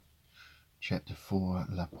Chapter 4,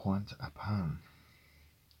 La Pointe à Pain.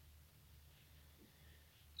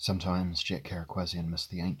 Sometimes Jack Carriquasian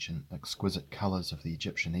missed the ancient, exquisite colours of the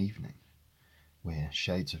Egyptian evening, where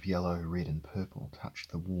shades of yellow, red and purple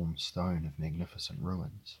touched the warm stone of magnificent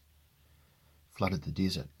ruins, flooded the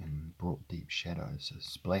desert and brought deep shadows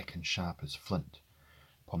as black and sharp as flint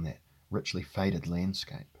upon that richly faded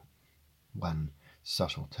landscape, one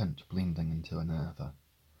subtle tint blending into another,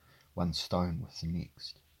 one stone with the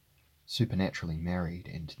next, supernaturally married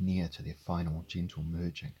and near to their final gentle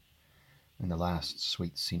merging in the last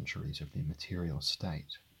sweet centuries of their material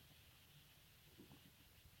state.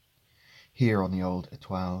 Here on the old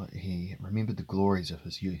Étoile he remembered the glories of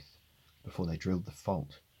his youth before they drilled the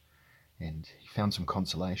fault, and he found some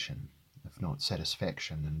consolation, if not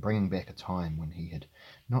satisfaction, in bringing back a time when he had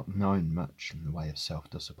not known much in the way of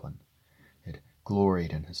self-discipline, had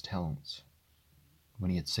gloried in his talents,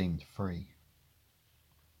 when he had seemed free.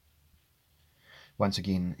 Once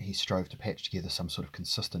again he strove to patch together some sort of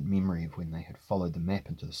consistent memory of when they had followed the map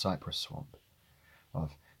into the cypress swamp,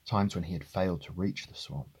 of times when he had failed to reach the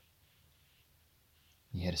swamp.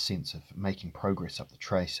 He had a sense of making progress up the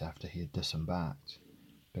trace after he had disembarked,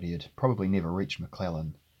 but he had probably never reached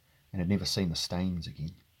McClellan and had never seen the Staines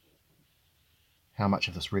again. How much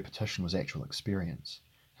of this repetition was actual experience?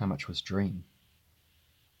 How much was dream?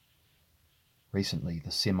 Recently,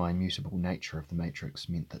 the semi-mutable nature of the Matrix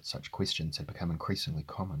meant that such questions had become increasingly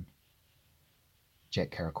common. Jack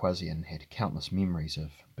Carriquasian had countless memories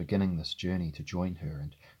of beginning this journey to join her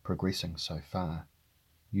and progressing so far,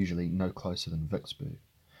 usually no closer than Vicksburg,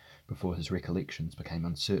 before his recollections became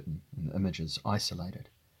uncertain and the images isolated,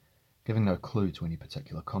 giving no clue to any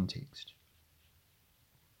particular context.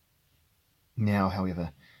 Now,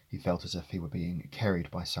 however, he felt as if he were being carried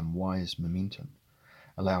by some wise momentum,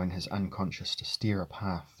 allowing his unconscious to steer a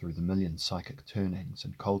path through the million psychic turnings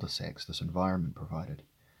and cul-de-sacs this environment provided.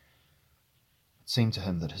 It seemed to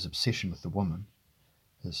him that his obsession with the woman,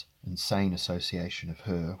 his insane association of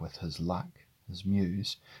her with his luck, his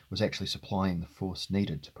muse, was actually supplying the force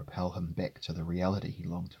needed to propel him back to the reality he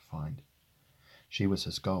longed to find. She was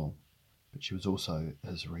his goal, but she was also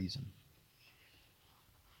his reason.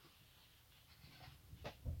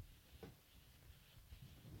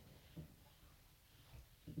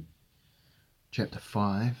 Chapter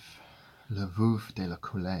 5, Le Veuve de la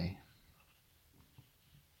Coulée.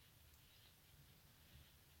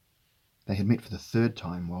 They had met for the third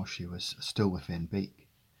time while she was still with Van Beek,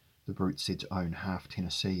 the brute said to own half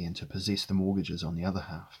Tennessee and to possess the mortgages on the other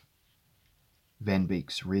half. Van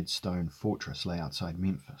Beek's red stone fortress lay outside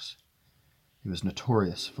Memphis. He was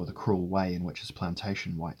notorious for the cruel way in which his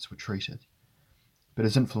plantation whites were treated, but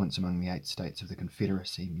his influence among the 8 states of the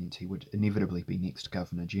Confederacy meant he would inevitably be next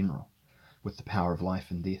Governor-General, with the power of life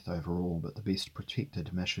and death over all but the best protected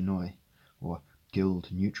Machinoi, or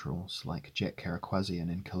guild neutrals like Jack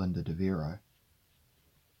Carriquasian and Calinda de Vero.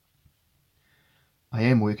 "I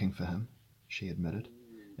am working for him," she admitted,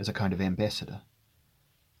 "as a kind of ambassador.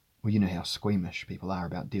 Well, you know how squeamish people are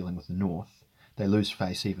about dealing with the North. They lose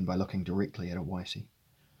face even by looking directly at a whitey.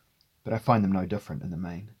 But I find them no different in the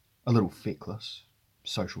main, a little feckless,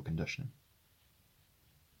 social conditioning."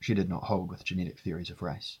 She did not hold with genetic theories of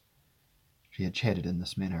race. She had chatted in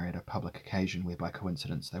this manner at a public occasion where by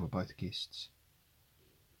coincidence they were both guests.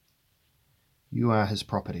 "You are his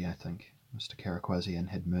property, I think," Mr. Carriquasian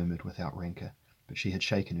had murmured without rancour, but she had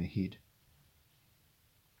shaken her head.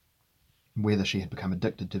 Whether she had become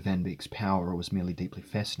addicted to Van Beek's power or was merely deeply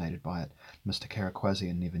fascinated by it, Mr.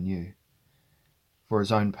 Carriquasian never knew. For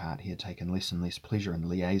his own part, he had taken less and less pleasure in the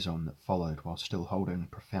liaison that followed while still holding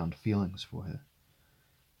profound feelings for her.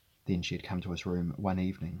 Then she had come to his room one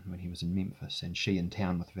evening when he was in Memphis, and she in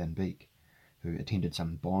town with Van Beek, who attended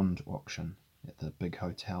some bond auction at the big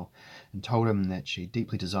hotel, and told him that she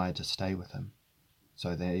deeply desired to stay with him,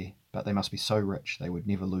 but they must be so rich they would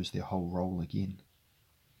never lose their whole roll again.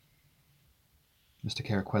 Mr.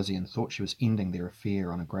 Carriquasian thought she was ending their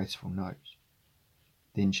affair on a graceful note.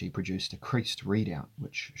 Then she produced a creased readout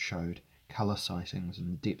which showed colour sightings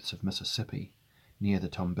in the depths of Mississippi, near the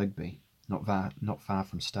Tombigbee, not far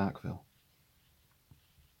from Starkville.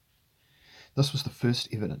 This was the first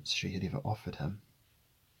evidence she had ever offered him,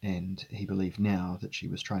 and he believed now that she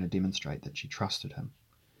was trying to demonstrate that she trusted him.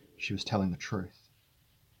 She was telling the truth.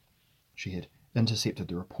 She had intercepted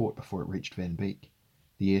the report before it reached Van Beek.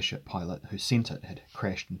 The airship pilot who sent it had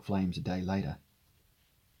crashed in flames a day later.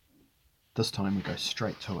 This time we go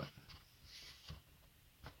straight to it.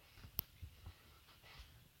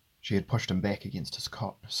 She had pushed him back against his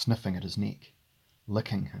cot, sniffing at his neck,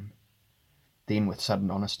 licking him. Then, with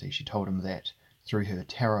sudden honesty, she told him that, through her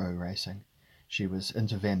tarot racing, She was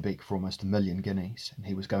into Van Beek for almost $1,000,000, and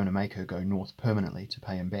he was going to make her go north permanently to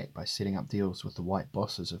pay him back by setting up deals with the white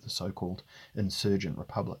bosses of the so-called insurgent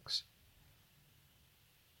republics.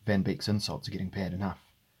 Van Beek's insults are getting bad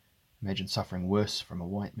enough. Imagine suffering worse from a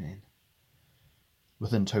white man.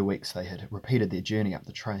 Within 2 weeks they had repeated their journey up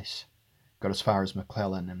the trace, got as far as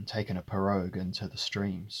McClellan and taken a pirogue into the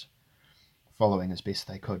streams, following as best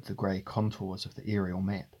they could the grey contours of the aerial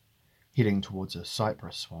map, heading towards a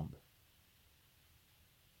cypress swamp.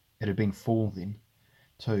 It had been fall then,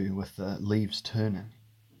 too, with the leaves turning.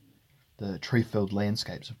 The tree-filled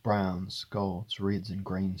landscapes of browns, golds, reds and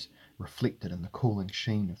greens reflected in the cooling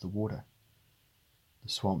sheen of the water. The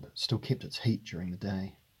swamp still kept its heat during the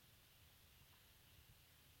day.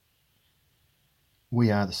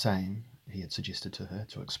 "We are the same," he had suggested to her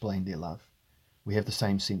to explain their love. "We have the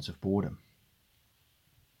same sense of boredom."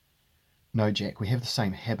 "No, Jack, we have the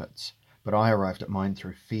same habits, but I arrived at mine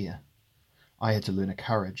through fear. I had to learn a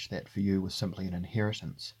courage that for you was simply an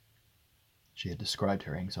inheritance." She had described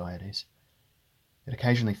her anxieties. "It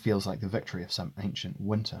occasionally feels like the victory of some ancient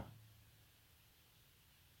winter."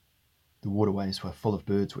 The waterways were full of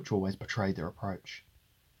birds which always betrayed their approach.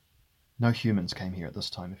 No humans came here at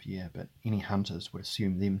this time of year, but any hunters would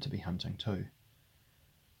assume them to be hunting too.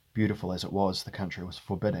 Beautiful as it was, the country was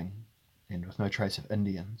forbidding, and with no trace of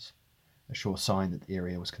Indians, a sure sign that the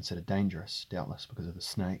area was considered dangerous, doubtless because of the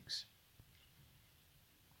snakes.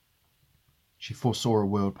 She foresaw a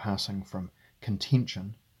world passing from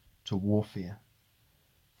contention to warfare,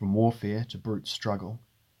 from warfare to brute struggle,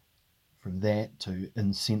 from that to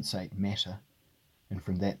insensate matter, and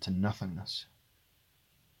from that to nothingness.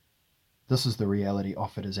 "This is the reality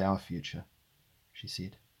offered as our future," she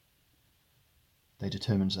said. They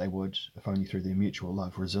determined they would, if only through their mutual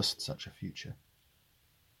love, resist such a future.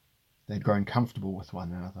 They had grown comfortable with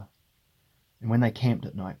one another, and when they camped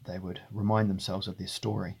at night they would remind themselves of their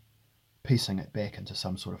story, piecing it back into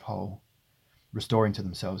some sort of whole, restoring to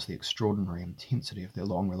themselves the extraordinary intensity of their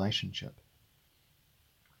long relationship.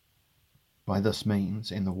 By this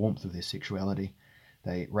means, and the warmth of their sexuality,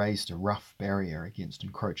 they raised a rough barrier against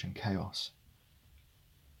encroaching chaos.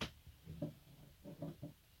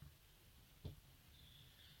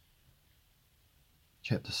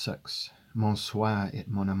 Chapter 6. Mon soir et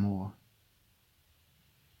mon amour.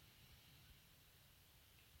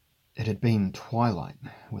 It had been twilight,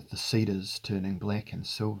 with the cedars turning black and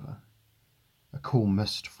silver, a cool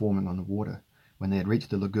mist forming on the water, when they had reached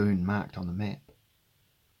the lagoon marked on the map,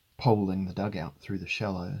 poling the dugout through the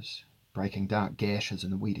shallows, breaking dark gashes in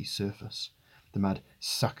the weedy surface, the mud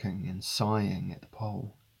sucking and sighing at the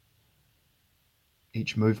pole.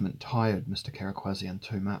 Each movement tired Mr. Caraquasian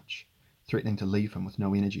too much, threatening to leave him with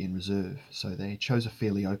no energy in reserve, so they chose a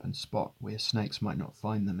fairly open spot where snakes might not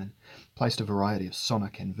find them and placed a variety of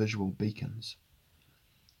sonic and visual beacons.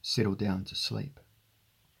 Settled down to sleep.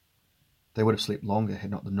 They would have slept longer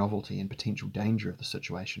had not the novelty and potential danger of the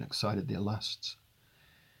situation excited their lusts.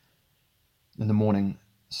 In the morning,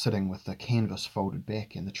 sitting with the canvas folded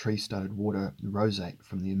back and the tree-studded water roseate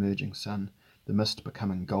from the emerging sun, the mist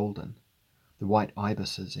becoming golden, the white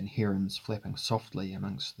ibises and herons flapping softly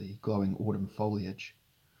amongst the glowing autumn foliage,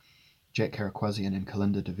 Jack Caraquasian and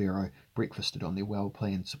Calinda de Vero breakfasted on their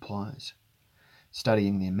well-planned supplies,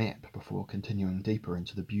 studying their map before continuing deeper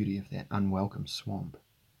into the beauty of that unwelcome swamp.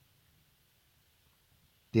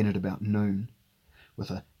 Then at about noon,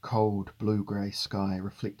 with a cold blue-grey sky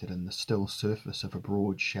reflected in the still surface of a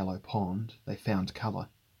broad, shallow pond, they found colour.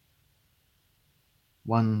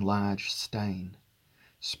 One large stain,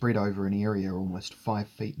 spread over an area almost 5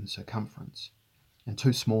 feet in circumference, and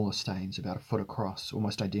 2 smaller stains about 1 foot across,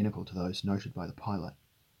 almost identical to those noted by the pilot.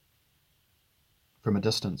 From a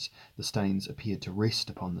distance, the stains appeared to rest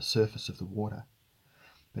upon the surface of the water,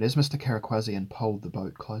 but as Mr. Caraquasian poled the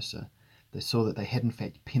boat closer, they saw that they had in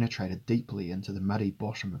fact penetrated deeply into the muddy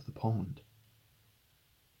bottom of the pond.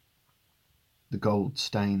 The gold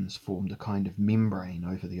stains formed a kind of membrane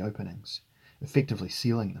over the openings, effectively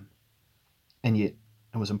sealing them, and yet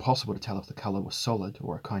it was impossible to tell if the colour was solid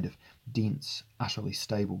or a kind of dense, utterly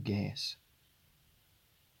stable gas.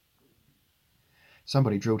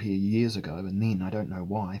 "Somebody drilled here years ago, and then, I don't know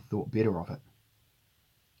why, thought better of it."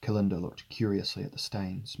 Calinda looked curiously at the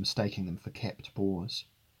stains, mistaking them for capped bores.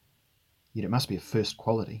 "Yet it must be of first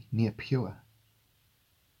quality, near pure."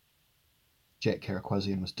 Jack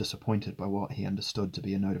Caraquasian was disappointed by what he understood to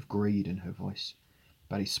be a note of greed in her voice,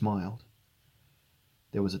 but he smiled.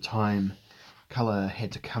 "There was a time colour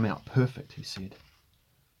had to come out perfect," he said.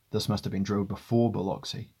 "This must have been drilled before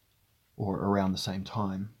Biloxi, or around the same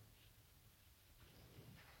time.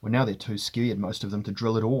 Well, now they're too scared, most of them, to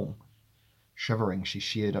drill at all." Shivering, she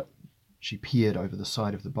stared She peered over the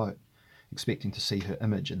side of the boat, expecting to see her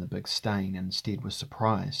image in the big stain, and instead was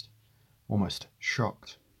surprised, almost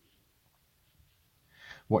shocked.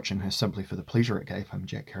 Watching her simply for the pleasure it gave him,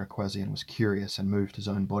 Jack Carriquazian was curious and moved his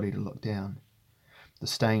own body to look down. The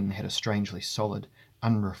stain had a strangely solid,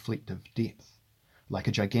 unreflective depth, like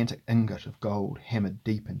a gigantic ingot of gold hammered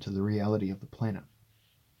deep into the reality of the planet.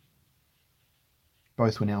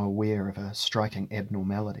 Both were now aware of a striking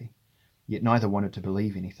abnormality, yet neither wanted to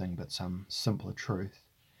believe anything but some simpler truth,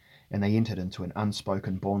 and they entered into an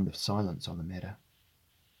unspoken bond of silence on the matter.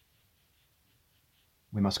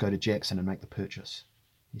 "We must go to Jackson and make the purchase,"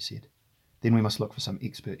 he said. "Then we must look for some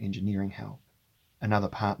expert engineering help. Another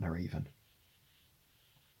partner, even."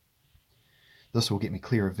 "This will get me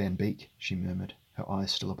clear of Van Beek," she murmured, her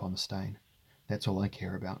eyes still upon the stain. "That's all I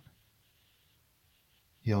care about."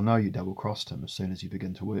 "He'll know you double-crossed him as soon as you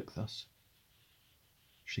begin to work this."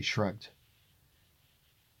 She shrugged.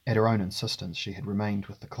 At her own insistence, she had remained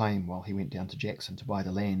with the claim while he went down to Jackson to buy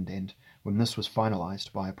the land, and when this was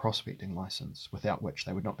finalized, buy a prospecting license, without which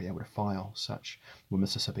they would not be able to file. Such were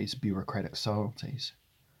Mississippi's bureaucratic subtleties.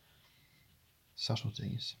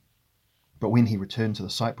 But when he returned to the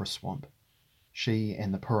cypress swamp, she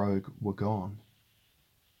and the pirogue were gone.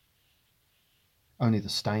 Only the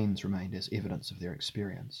stains remained as evidence of their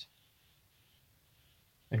experience.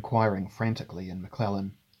 Inquiring frantically in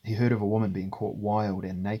McClellan, he heard of a woman being caught wild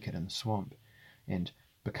and naked in the swamp, and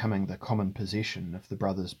becoming the common possession of the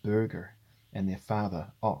brothers Burger and their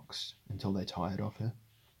father Ox until they tired of her.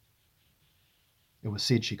 It was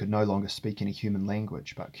said she could no longer speak any human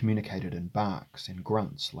language, but communicated in barks and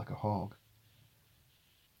grunts like a hog.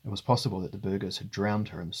 It was possible that the Burgers had drowned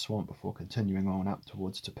her in the swamp before continuing on up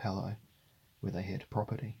towards Tupelo, where they had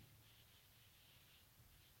property.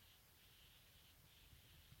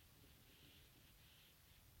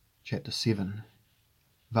 Chapter 7.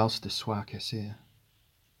 Valse de Soie Cassée.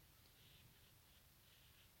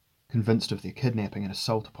 Convinced of their kidnapping and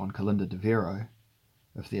assault upon Calinda de Vero,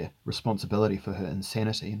 of their responsibility for her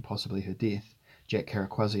insanity and possibly her death, Jack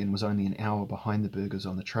Carriquazian was only an hour behind the Burgers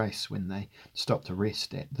on the trace when they stopped to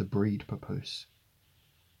rest at the Breed Papoose.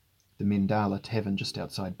 The Mendala Tavern just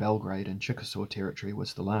outside Belgrade in Chickasaw Territory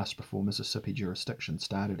was the last before Mississippi jurisdiction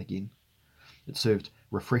started again. It served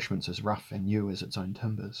refreshments as rough and new as its own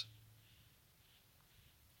timbers.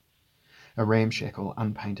 A ramshackle,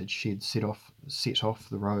 unpainted shed set off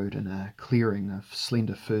the road in a clearing of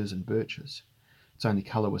slender firs and birches. Its only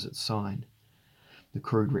colour was its sign, the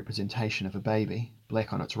crude representation of a baby,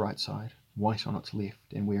 black on its right side, white on its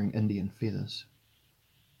left, and wearing Indian feathers.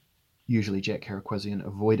 Usually Jack Carriquazian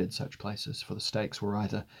avoided such places, for the stakes were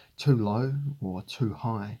either too low or too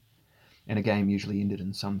high, and a game usually ended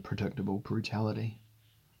in some predictable brutality.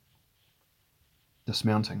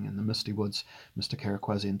 Dismounting in the misty woods, Mr.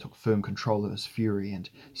 Carriquazian took firm control of his fury and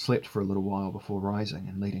slept for a little while before rising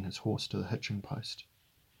and leading his horse to the hitching post.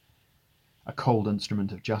 A cold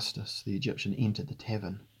instrument of justice, the Egyptian entered the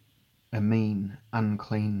tavern, a mean,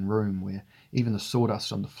 unclean room where even the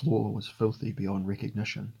sawdust on the floor was filthy beyond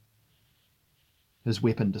recognition. His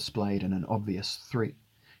weapon displayed in an obvious threat,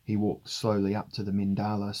 he walked slowly up to the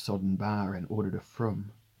Mendala sodden bar and ordered a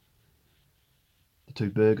frum. The two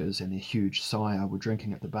Burgers and their huge sire were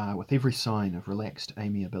drinking at the bar with every sign of relaxed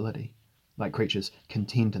amiability, like creatures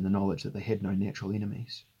content in the knowledge that they had no natural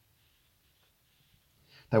enemies.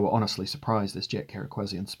 They were honestly surprised as Jack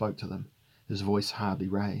Carriquazian spoke to them, his voice hardly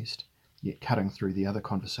raised, yet cutting through the other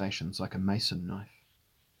conversations like a mason knife.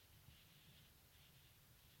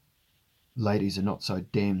 "Ladies are not so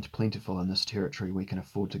damned plentiful in this territory we can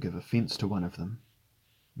afford to give offence to one of them,"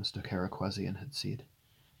 Mr. Carriquazian had said,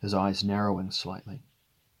 his eyes narrowing slightly,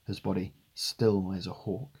 his body still as a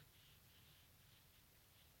hawk.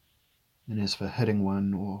 "And as for hitting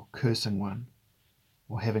one, or cursing one,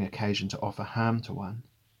 or having occasion to offer harm to one,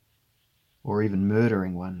 or even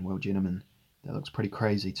murdering one, well, gentlemen, that looks pretty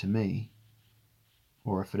crazy to me.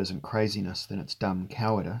 Or if it isn't craziness, then it's dumb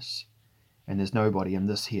cowardice. And there's nobody in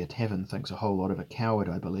this here tavern thinks a whole lot of a coward,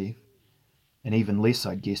 I believe. And even less,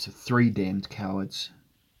 I'd guess, of 3 damned cowards."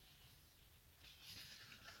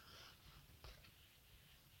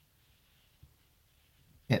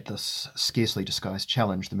 At this scarcely disguised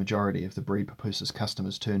challenge, the majority of the Breed Papoose's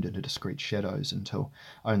customers turned into discreet shadows until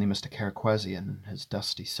only Mr. Carriquazian in his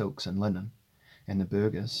dusty silks and linen, and the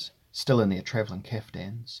Burgers, still in their travelling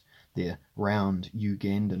caftans, their round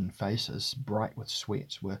Ugandan faces bright with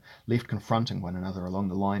sweat, were left confronting one another along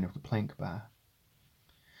the line of the plank bar.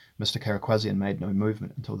 Mr. Carriquazian made no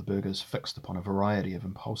movement until the Burgers fixed upon a variety of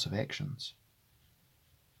impulsive actions.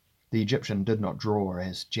 The Egyptian did not draw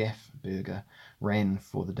as Jaff Burger ran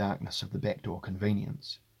for the darkness of the back-door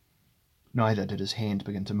convenience. Neither did his hand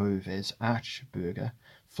begin to move as Archburger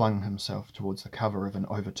flung himself towards the cover of an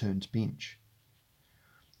overturned bench.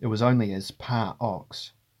 It was only as Pa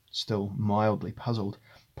Ox, still mildly puzzled,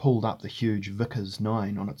 pulled up the huge Vickers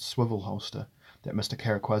 9 on its swivel holster that Mr.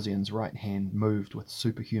 Caraquasian's right hand moved with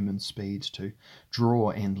superhuman speed to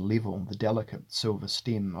draw and level the delicate silver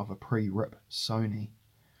stem of a pre-rip Sony,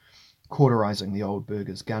 cauterizing the old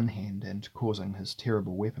burgher's gun hand and causing his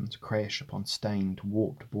terrible weapon to crash upon stained,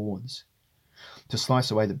 warped boards, to slice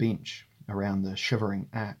away the bench around the shivering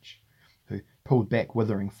Arch, who pulled back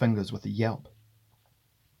withering fingers with a yelp,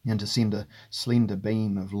 and to send a slender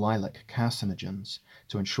beam of lilac carcinogens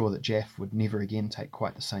to ensure that Jaff would never again take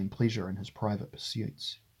quite the same pleasure in his private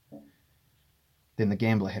pursuits. Then the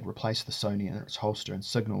gambler had replaced the Sony in its holster and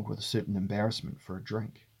signalled with a certain embarrassment for a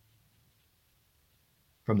drink.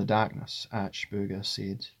 From the darkness, Archburger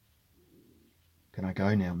said, "Can I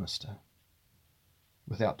go now, mister?"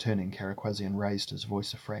 Without turning, Caraquasian raised his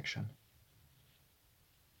voice a fraction.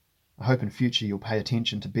 "I hope in future you'll pay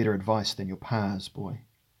attention to better advice than your pa's, boy."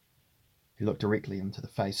 He looked directly into the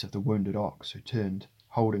face of the wounded ox, who turned,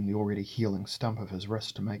 holding the already healing stump of his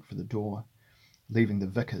wrist to make for the door, leaving the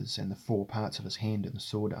Vickers and the 4 parts of his hand in the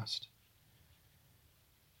sawdust.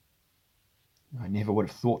 "I never would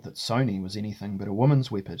have thought that Sony was anything but a woman's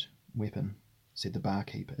weapon," said the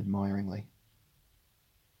barkeep admiringly.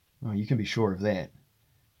 "Oh, you can be sure of that."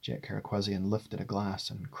 Jack Caraquasian lifted a glass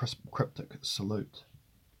in cryptic salute.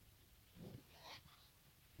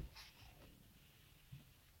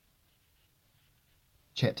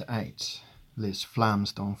 Chapter 8. Les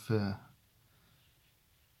Flammes d'Enfer.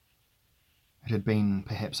 It had been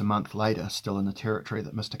perhaps a month later, still in the territory,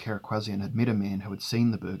 that Mr. Caraquasian had met a man who had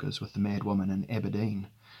seen the burghers with the mad woman in Aberdeen,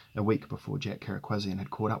 a week before Jack Caraquasian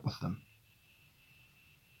had caught up with them.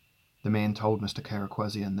 The man told Mr.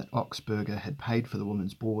 Caraquasian that Oxburger had paid for the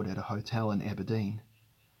woman's board at a hotel in Aberdeen.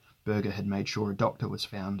 Burger had made sure a doctor was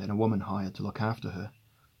found and a woman hired to look after her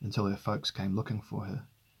until her folks came looking for her.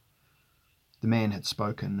 The man had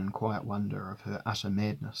spoken in quiet wonder of her utter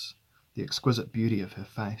madness, the exquisite beauty of her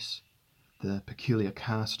face, the peculiar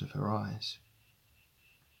cast of her eyes.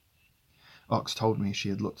 Ox told me she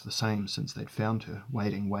had looked the same since they'd found her,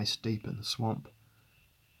 wading waist-deep in the swamp.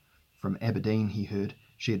 From Aberdeen, he heard,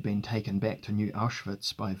 she had been taken back to New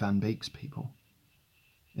Auschwitz by Van Beek's people.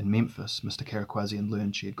 In Memphis, Mr. Caraquasian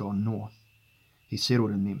learned she had gone north. He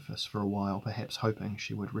settled in Memphis for a while, perhaps hoping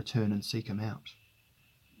she would return and seek him out.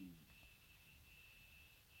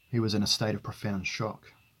 He was in a state of profound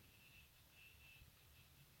shock.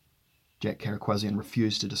 Jack Caraquasian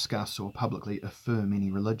refused to discuss or publicly affirm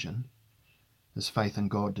any religion. His faith in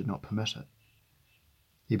God did not permit it.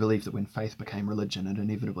 He believed that when faith became religion, it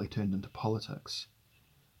inevitably turned into politics.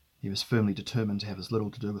 He was firmly determined to have as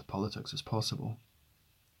little to do with politics as possible.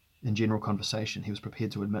 In general conversation, he was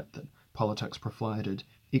prepared to admit that politics provided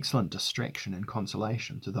excellent distraction and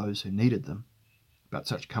consolation to those who needed them, but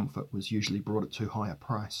such comfort was usually brought at too high a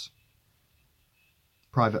price.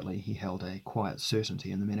 Privately, he held a quiet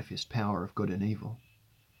certainty in the manifest power of good and evil.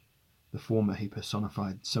 The former he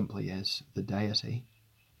personified simply as the deity.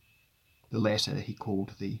 The latter he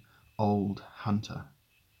called the old hunter,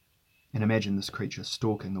 and imagined this creature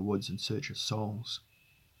stalking the woods in search of souls.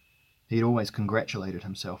 He had always congratulated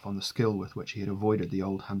himself on the skill with which he had avoided the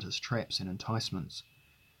old hunter's traps and enticements,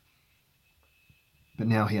 but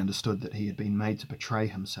now he understood that he had been made to betray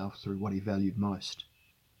himself through what he valued most,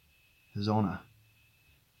 his honour.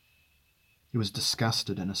 He was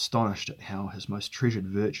disgusted and astonished at how his most treasured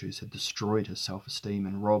virtues had destroyed his self-esteem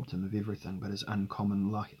and robbed him of everything but his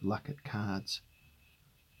uncommon luck at cards.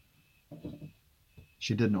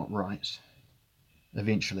 She did not write.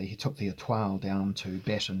 Eventually he took the étoile down to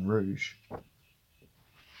Baton Rouge,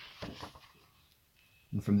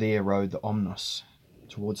 and from there rode the Omnibus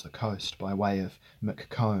towards the coast by way of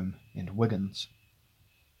McComb and Wiggins.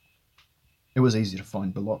 It was easy to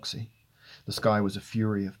find Biloxi. The sky was a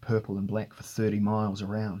fury of purple and black for 30 miles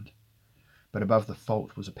around, but above the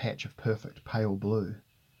fault was a patch of perfect pale blue,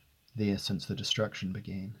 there since the destruction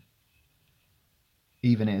began.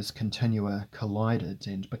 Even as Continua collided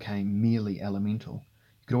and became merely elemental,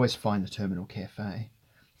 you could always find the Terminal Cafe,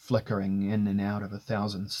 flickering in and out of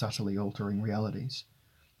 1,000 subtly altering realities,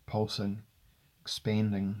 pulsing,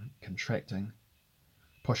 expanding, contracting,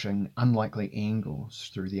 pushing unlikely angles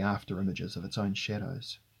through the after-images of its own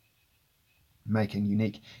shadows, making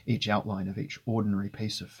unique each outline of each ordinary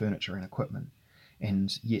piece of furniture and equipment,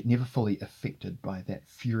 and yet never fully affected by that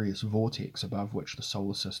furious vortex above which the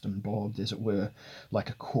solar system bobbed, as it were, like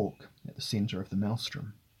a cork at the centre of the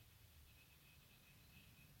maelstrom.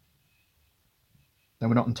 They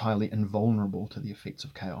were not entirely invulnerable to the effects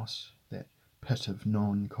of chaos, that pit of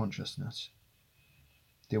non-consciousness.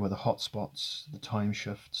 There were the hot spots, the time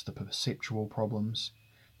shifts, the perceptual problems,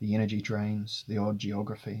 the energy drains, the odd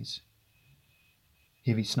geographies.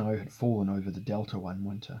 Heavy snow had fallen over the delta one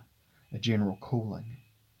winter, a general cooling,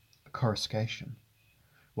 a coruscation,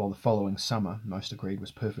 while the following summer, most agreed,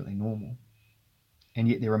 was perfectly normal. And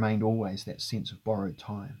yet there remained always that sense of borrowed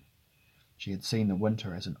time. She had seen the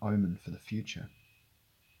winter as an omen for the future.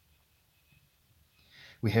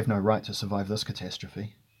 "We have no right to survive this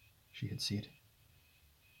catastrophe," she had said.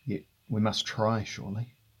 "Yet we must try,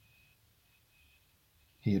 surely."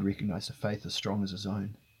 He had recognised a faith as strong as his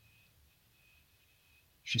own.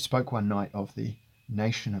 She spoke one night of the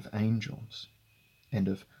nation of angels, and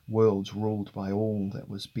of worlds ruled by all that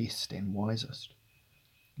was best and wisest,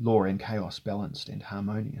 law and chaos balanced and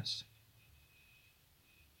harmonious.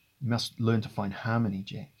 "You must learn to find harmony,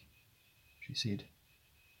 Jack," she said.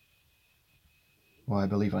 "Why, I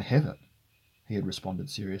believe I have it," he had responded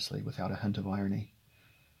seriously, without a hint of irony.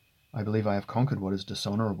 "I believe I have conquered what is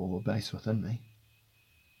dishonourable or base within me."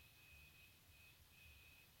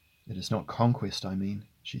 "It is not conquest I mean,"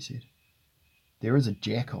 she said. "There is a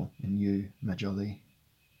jackal in you, ma jolie.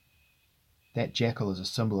 That jackal is a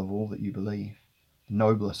symbol of all that you believe, the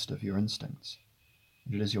noblest of your instincts,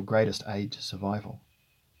 and it is your greatest aid to survival.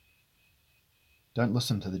 Don't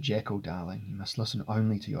listen to the jackal, darling. You must listen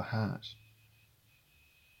only to your heart."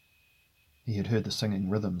 He had heard the singing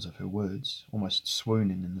rhythms of her words, almost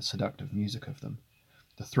swooning in the seductive music of them,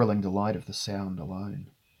 the thrilling delight of the sound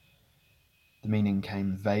alone. The meaning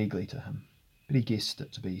came vaguely to him, but he guessed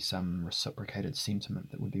it to be some reciprocated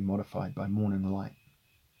sentiment that would be modified by morning light.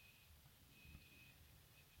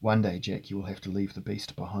 "One day, Jack, you will have to leave the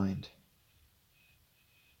beast behind."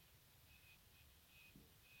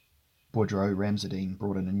 Boudreaux Ramsardine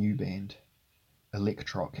brought in a new band,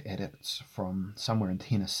 electroc adepts from somewhere in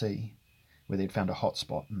Tennessee, where they'd found a hot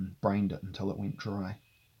spot and brained it until it went dry.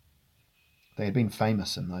 They had been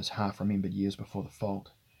famous in those half-remembered years before the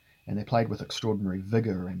fault, and they played with extraordinary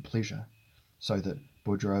vigour and pleasure, so that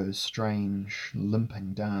Boudreaux's strange,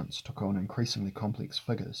 limping dance took on increasingly complex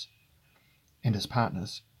figures, and his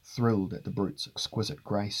partners, thrilled at the brute's exquisite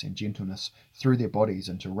grace and gentleness, threw their bodies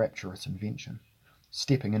into rapturous invention,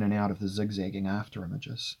 stepping in and out of the zigzagging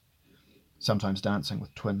after-images, sometimes dancing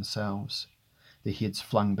with twin selves, their heads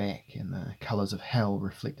flung back and the colours of hell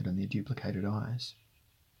reflected in their duplicated eyes.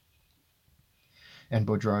 And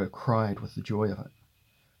Boudreaux cried with the joy of it,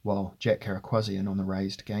 while Jack Carriquasian on the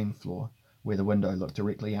raised game floor, where the window looked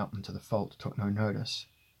directly out into the fault, took no notice.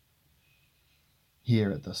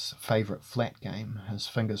 Here at this favourite flat game, his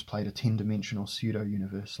fingers played a 10-dimensional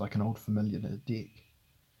pseudo-universe like an old familiar deck.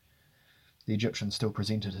 The Egyptian still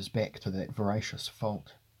presented his back to that voracious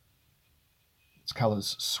fault, its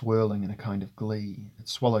colours swirling in a kind of glee. It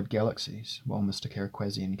swallowed galaxies, while Mr.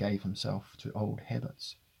 Carriquasian gave himself to old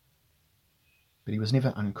habits. But he was never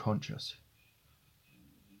unconscious.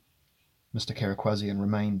 Mr. Carriquasian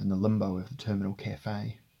remained in the limbo of the Terminal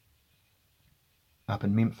Cafe. Up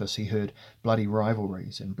in Memphis he heard bloody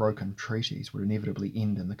rivalries and broken treaties would inevitably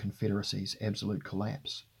end in the Confederacy's absolute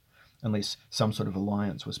collapse, unless some sort of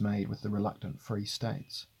alliance was made with the reluctant Free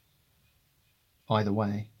States. Either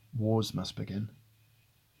way, wars must begin.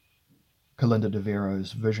 Calinda de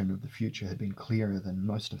Vero's vision of the future had been clearer than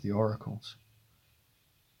most of the oracles.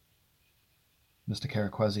 Mr.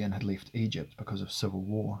 Carriquasian had left Egypt because of civil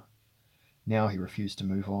war. Now he refused to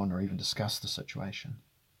move on or even discuss the situation.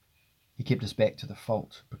 He kept his back to the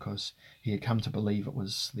fault because he had come to believe it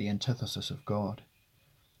was the antithesis of God,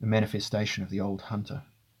 a manifestation of the old hunter.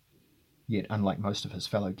 Yet, unlike most of his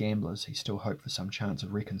fellow gamblers, he still hoped for some chance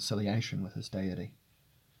of reconciliation with his deity.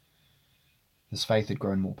 His faith had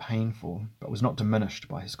grown more painful, but was not diminished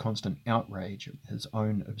by his constant outrage at his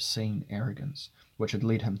own obscene arrogance, which had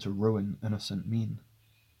led him to ruin innocent men.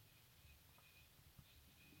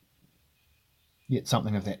 Yet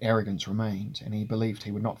something of that arrogance remained, and he believed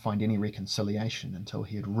he would not find any reconciliation until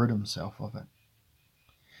he had rid himself of it.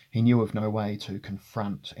 He knew of no way to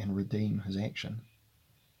confront and redeem his action.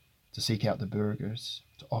 To seek out the burghers,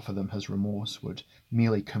 to offer them his remorse, would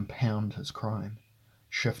merely compound his crime,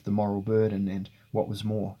 shift the moral burden, and, what was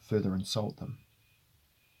more, further insult them.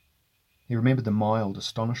 He remembered the mild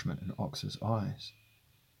astonishment in Ox's eyes.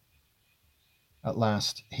 At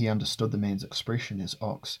last he understood the man's expression as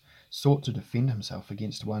Ox sought to defend himself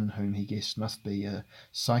against one whom he guessed must be a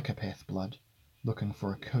psychopath blood looking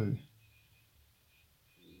for a coup.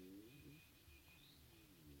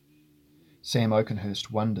 Sam Oakenhurst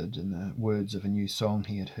wondered, in the words of a new song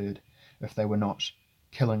he had heard, if they were not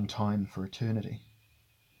killing time for eternity.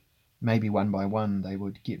 Maybe one by one they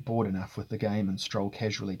would get bored enough with the game and stroll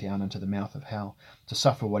casually down into the mouth of hell to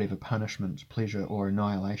suffer whatever punishment, pleasure, or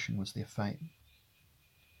annihilation was their fate.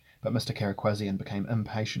 But Mr. Caraquasian became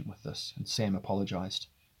impatient with this, and Sam apologised.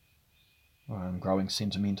 "I'm growing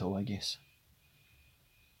sentimental, I guess."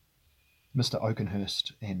 Mr.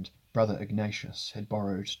 Oakenhurst and Brother Ignatius had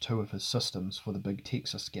borrowed 2 of his systems for the big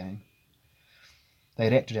Texas game. They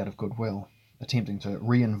had acted out of goodwill, attempting to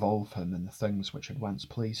re-involve him in the things which had once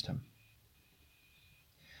pleased him.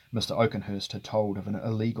 Mr. Oakenhurst had told of an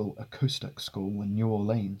illegal acoustic school in New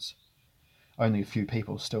Orleans. Only a few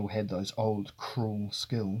people still had those old, cruel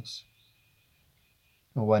skills.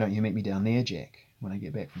 "Well, why don't you meet me down there, Jack, when I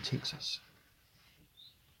get back from Texas?"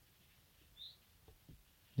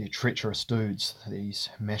 They're treacherous dudes, these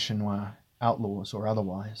Machinois outlaws or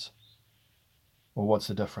otherwise. "Well, what's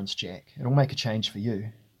the difference, Jack? It'll make a change for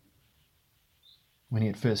you." When he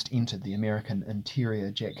had first entered the American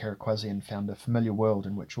interior, Jack Caraquasian found a familiar world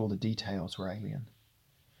in which all the details were alien.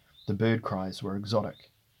 The bird cries were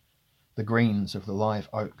exotic. The greens of the live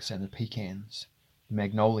oaks and the pecans, the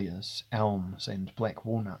magnolias, elms, and black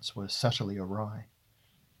walnuts were subtly awry.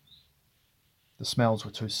 The smells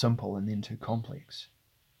were too simple and then too complex.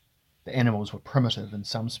 The animals were primitive in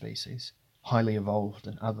some species, highly evolved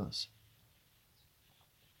in others.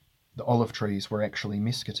 The olive trees were actually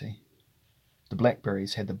mesquite. The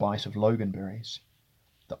blackberries had the bite of loganberries.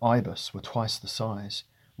 The ibis were twice the size,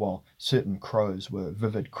 while certain crows were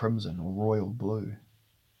vivid crimson or royal blue.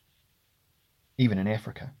 Even in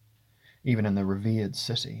Africa, even in the revered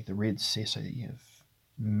city, the red city of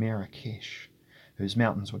Marrakesh, whose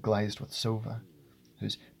mountains were glazed with silver,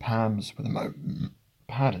 whose palms were the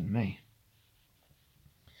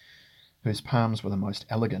most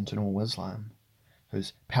elegant in all Islam,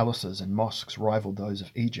 whose palaces and mosques rivaled those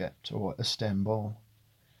of Egypt or Istanbul.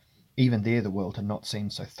 Even there the world had not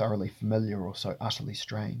seemed so thoroughly familiar or so utterly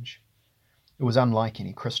strange. It was unlike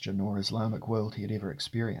any Christian or Islamic world he had ever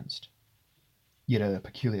experienced, yet a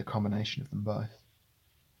peculiar combination of them both.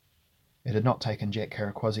 It had not taken Jack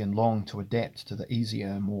Caraquasian long to adapt to the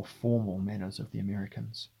easier, more formal manners of the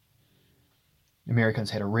Americans.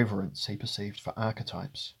 Americans had a reverence, he perceived, for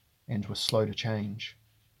archetypes, and were slow to change.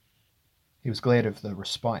 He was glad of the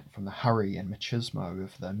respite from the hurry and machismo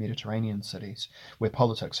of the Mediterranean cities, where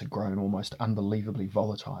politics had grown almost unbelievably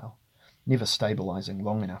volatile, never stabilizing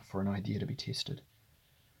long enough for an idea to be tested,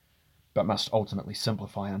 but must ultimately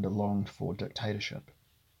simplify under longed-for dictatorship.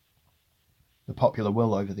 The popular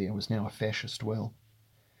will over there was now a fascist will.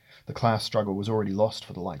 The class struggle was already lost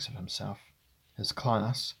for the likes of himself. His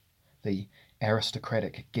class, the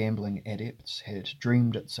aristocratic gambling adepts, had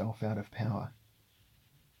dreamed itself out of power.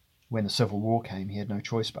 When the Civil War came, he had no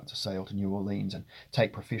choice but to sail to New Orleans and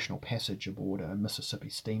take professional passage aboard a Mississippi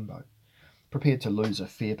steamboat, prepared to lose a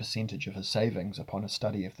fair percentage of his savings upon a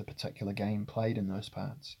study of the particular game played in those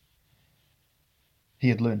parts. He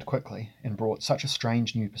had learned quickly, and brought such a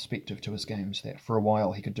strange new perspective to his games that for a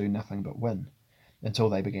while he could do nothing but win, until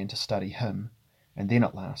they began to study him, and then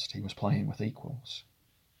at last he was playing with equals.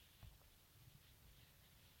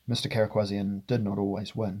 Mr. Caraquasian did not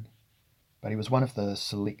always win, but he was one of the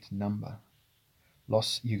select number,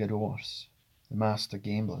 los jugadores, the master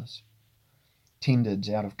gamblers, tended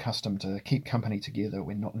out of custom to keep company together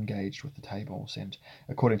when not engaged with the tables, and,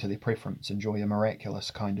 according to their preference, enjoy a miraculous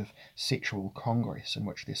kind of sexual congress in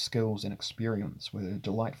which their skills and experience were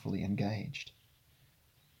delightfully engaged.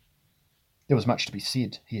 There was much to be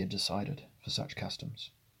said, he had decided, for such customs.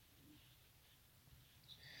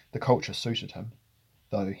 The culture suited him,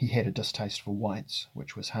 though he had a distaste for whites,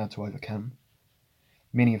 which was hard to overcome.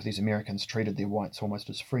 Many of these Americans treated their whites almost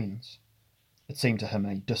as friends. It seemed to him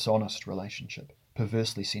a dishonest relationship,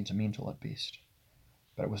 perversely sentimental at best.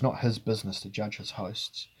 But it was not his business to judge his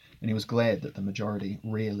hosts, and he was glad that the majority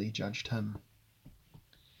rarely judged him.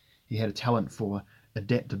 He had a talent for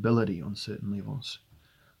adaptability on certain levels.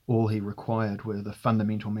 All he required were the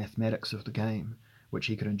fundamental mathematics of the game, which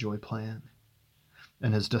he could enjoy playing.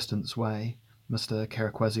 In his distant way, Mr.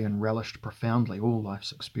 Caraquasian relished profoundly all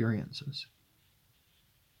life's experiences.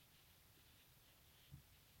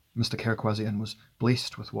 Mr. Caraquasian was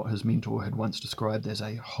blessed with what his mentor had once described as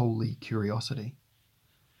a holy curiosity.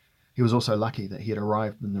 He was also lucky that he had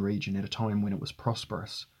arrived in the region at a time when it was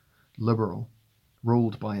prosperous, liberal,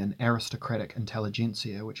 ruled by an aristocratic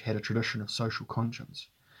intelligentsia which had a tradition of social conscience,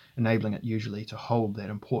 enabling it usually to hold that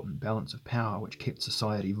important balance of power which kept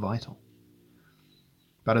society vital.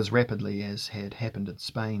 But as rapidly as had happened in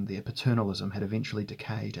Spain, their paternalism had eventually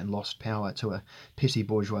decayed and lost power to a petty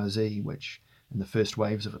bourgeoisie which, in the first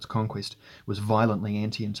waves of its conquest, was violently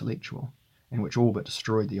anti-intellectual, and which all but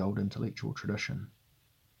destroyed the old intellectual tradition.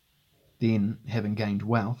 Then, having gained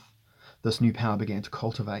wealth, this new power began to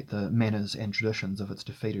cultivate the manners and traditions of its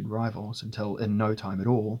defeated rivals until, in no time at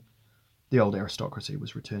all, the old aristocracy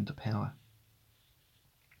was returned to power.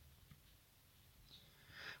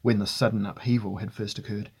 When this sudden upheaval had first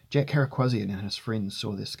occurred, Jack Carriquazian and his friends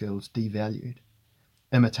saw their skills devalued,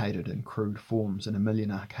 imitated in crude forms in a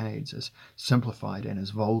million arcades, as simplified and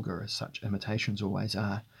as vulgar as such imitations always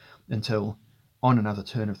are, until, on another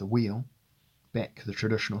turn of the wheel, back the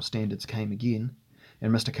traditional standards came again,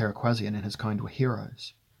 and Mr. Carriquazian and his kind were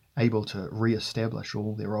heroes, able to re-establish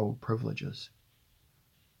all their old privileges.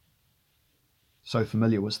 So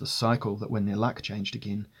familiar was the cycle that when their luck changed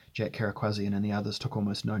again, Jack Carriquazian and the others took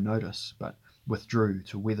almost no notice, but withdrew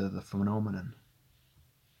to weather the phenomenon.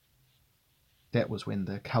 That was when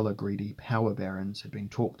the colour-greedy power barons had been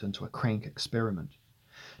talked into a crank experiment,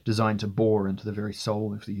 designed to bore into the very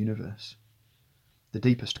soul of the universe, the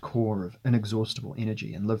deepest core of inexhaustible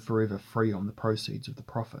energy, and live forever free on the proceeds of the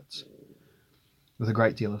profits. With a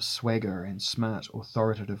great deal of swagger and smart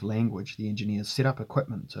authoritative language, the engineers set up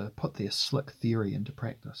equipment to put their slick theory into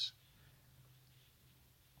practice.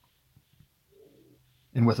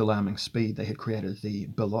 And with alarming speed, they had created the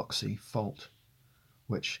Biloxi fault,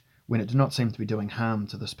 which, when it did not seem to be doing harm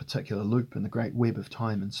to this particular loop in the great web of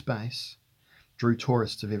time and space, drew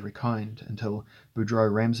tourists of every kind until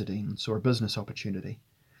Boudreaux Ramsardine saw a business opportunity,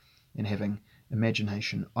 and having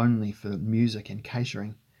imagination only for music and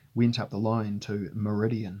catering, went up the line to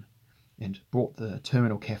Meridian and bought the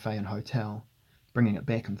Terminal Cafe and Hotel, bringing it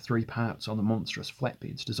back in 3 parts on the monstrous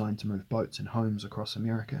flatbeds designed to move boats and homes across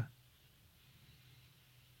America.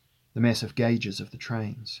 The massive gauges of the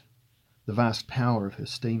trains, the vast power of her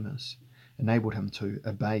steamers, enabled him to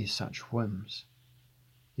obey such whims.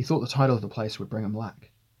 He thought the title of the place would bring him luck.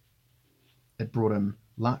 It brought him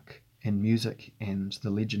luck and music and the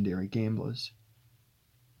legendary gamblers.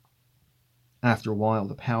 After a while,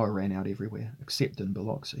 the power ran out everywhere, except in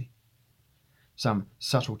Biloxi. Some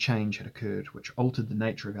subtle change had occurred which altered the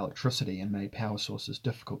nature of electricity and made power sources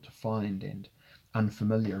difficult to find and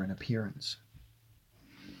unfamiliar in appearance.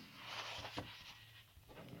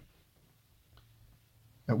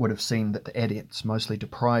 It would have seemed that the adepts, mostly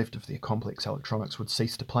deprived of their complex electronics, would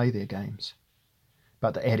cease to play their games.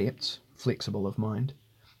 But the adepts, flexible of mind,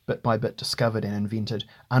 bit by bit discovered and invented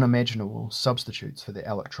unimaginable substitutes for their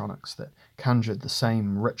electronics that conjured the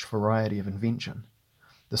same rich variety of invention,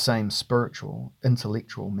 the same spiritual,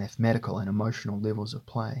 intellectual, mathematical, and emotional levels of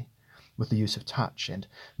play, with the use of touch and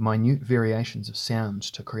minute variations of sound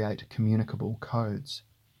to create communicable codes.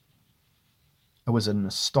 It was an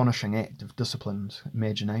astonishing act of disciplined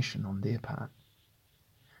imagination on their part.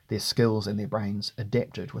 Their skills and their brains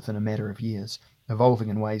adapted within a matter of years, evolving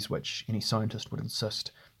in ways which any scientist would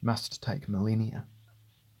insist must take millennia.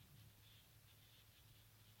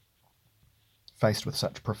 Faced with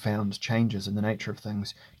such profound changes in the nature of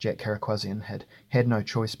things, Jack Carriquazian had no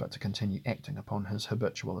choice but to continue acting upon his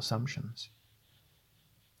habitual assumptions.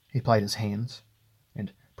 He played his hands,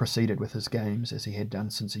 and proceeded with his games as he had done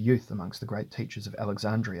since a youth amongst the great teachers of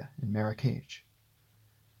Alexandria and Marrakech.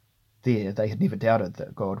 There they had never doubted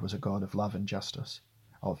that God was a God of love and justice,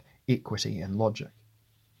 of equity and logic.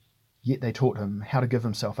 Yet they taught him how to give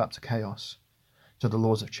himself up to chaos, to the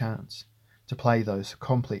laws of chance, to play those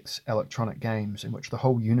complex electronic games in which the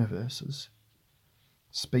whole universes,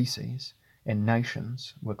 species, and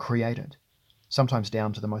nations were created, sometimes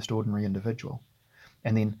down to the most ordinary individual,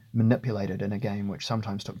 and then manipulated in a game which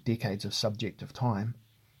sometimes took decades of subjective time,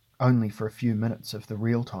 only for a few minutes of the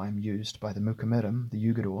real time used by the Mukamedim, the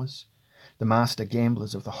Ugadors, the master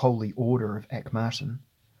gamblers of the Holy Order of Akmartin,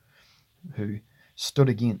 who stood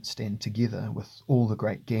against and together with all the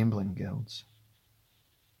great gambling guilds.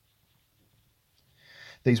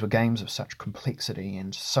 These were games of such complexity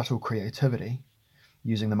and subtle creativity,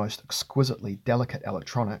 using the most exquisitely delicate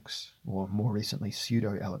electronics, or more recently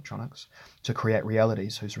pseudo-electronics, to create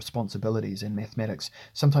realities whose responsibilities and mathematics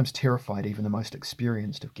sometimes terrified even the most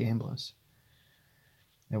experienced of gamblers.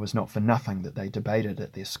 It was not for nothing that they debated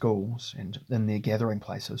at their schools and in their gathering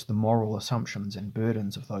places the moral assumptions and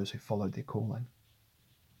burdens of those who followed their calling.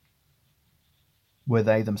 Were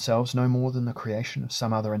they themselves no more than the creation of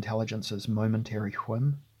some other intelligence's momentary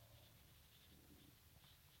whim?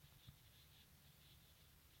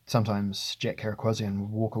 Sometimes Jack Carriquazian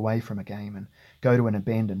would walk away from a game and go to an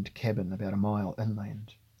abandoned cabin about a mile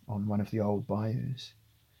inland on one of the old bayous.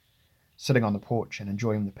 Sitting on the porch and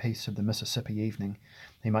enjoying the peace of the Mississippi evening,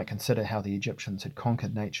 he might consider how the Egyptians had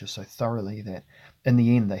conquered nature so thoroughly that in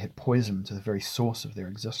the end they had poisoned to the very source of their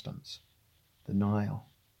existence, the Nile.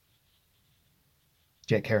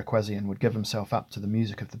 Jack Carriquazian would give himself up to the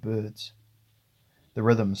music of the birds, the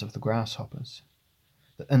rhythms of the grasshoppers,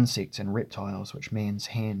 the insects and reptiles which man's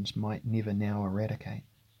hands might never now eradicate.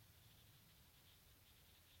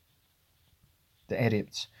 The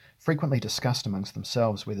adepts frequently discussed amongst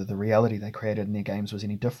themselves whether the reality they created in their games was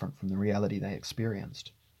any different from the reality they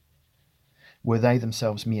experienced. Were they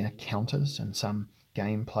themselves mere counters in some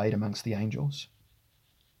game played amongst the angels?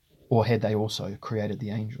 Or had they also created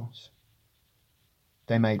the angels?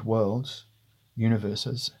 They made worlds,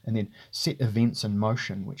 universes, and then set events in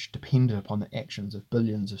motion which depended upon the actions of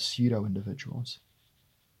billions of pseudo-individuals.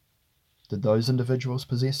 Did those individuals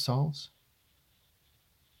possess souls?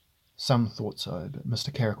 Some thought so, but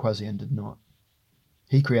Mr. Caraquasian did not.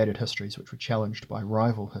 He created histories which were challenged by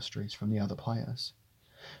rival histories from the other players.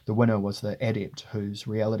 The winner was the adept whose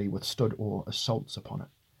reality withstood all assaults upon it.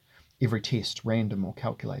 Every test, random or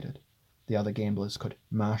calculated, the other gamblers could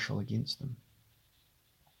marshal against them.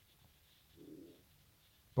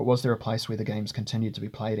 But was there a place where the games continued to be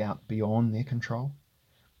played out beyond their control,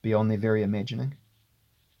 beyond their very imagining?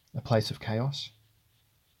 A place of chaos?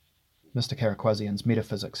 Mr. Caraquasian's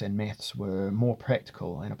metaphysics and maths were more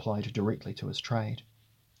practical and applied directly to his trade.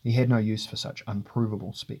 He had no use for such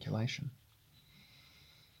unprovable speculation.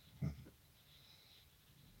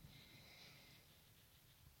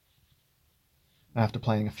 After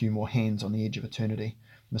playing a few more hands on the edge of eternity,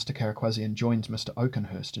 Mr. Caraquasian joined Mr.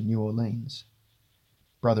 Oakenhurst in New Orleans.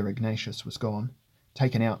 Brother Ignatius was gone,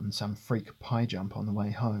 taken out in some freak pie jump on the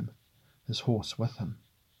way home, his horse with him.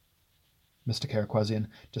 Mr. Caraquasian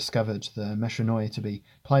discovered the Machinoi to be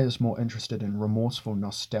players more interested in remorseful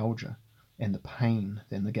nostalgia and the pain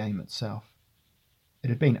than the game itself. It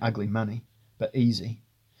had been ugly money, but easy,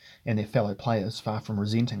 and their fellow players, far from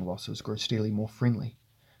resenting losses, grew steadily more friendly,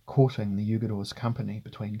 courting the Ugador's company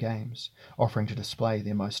between games, offering to display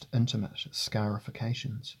their most intimate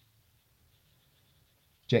scarifications.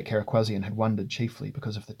 Jack Caraquasian had wondered chiefly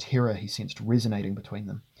because of the terror he sensed resonating between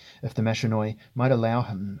them, if the Machinoi might allow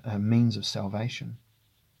him a means of salvation,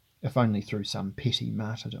 if only through some petty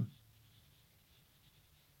martyrdom.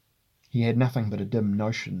 He had nothing but a dim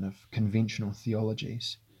notion of conventional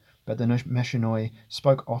theologies, but the Machinoi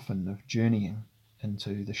spoke often of journeying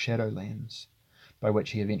into the Shadowlands, by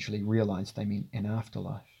which he eventually realized they meant an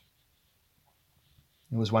afterlife.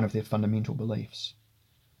 It was one of their fundamental beliefs.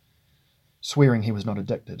 Swearing he was not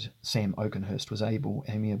addicted, Sam Oakenhurst was able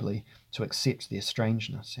amiably to accept their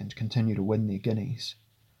strangeness and continue to win their guineas.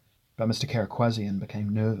 But Mr. Caraquasian became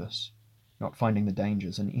nervous, not finding the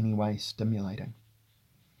dangers in any way stimulating.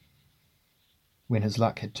 When his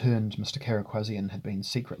luck had turned, Mr. Caraquasian had been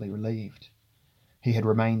secretly relieved. He had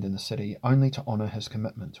remained in the city only to honour his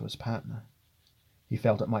commitment to his partner. He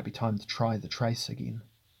felt it might be time to try the trace again.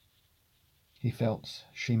 He felt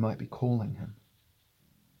she might be calling him.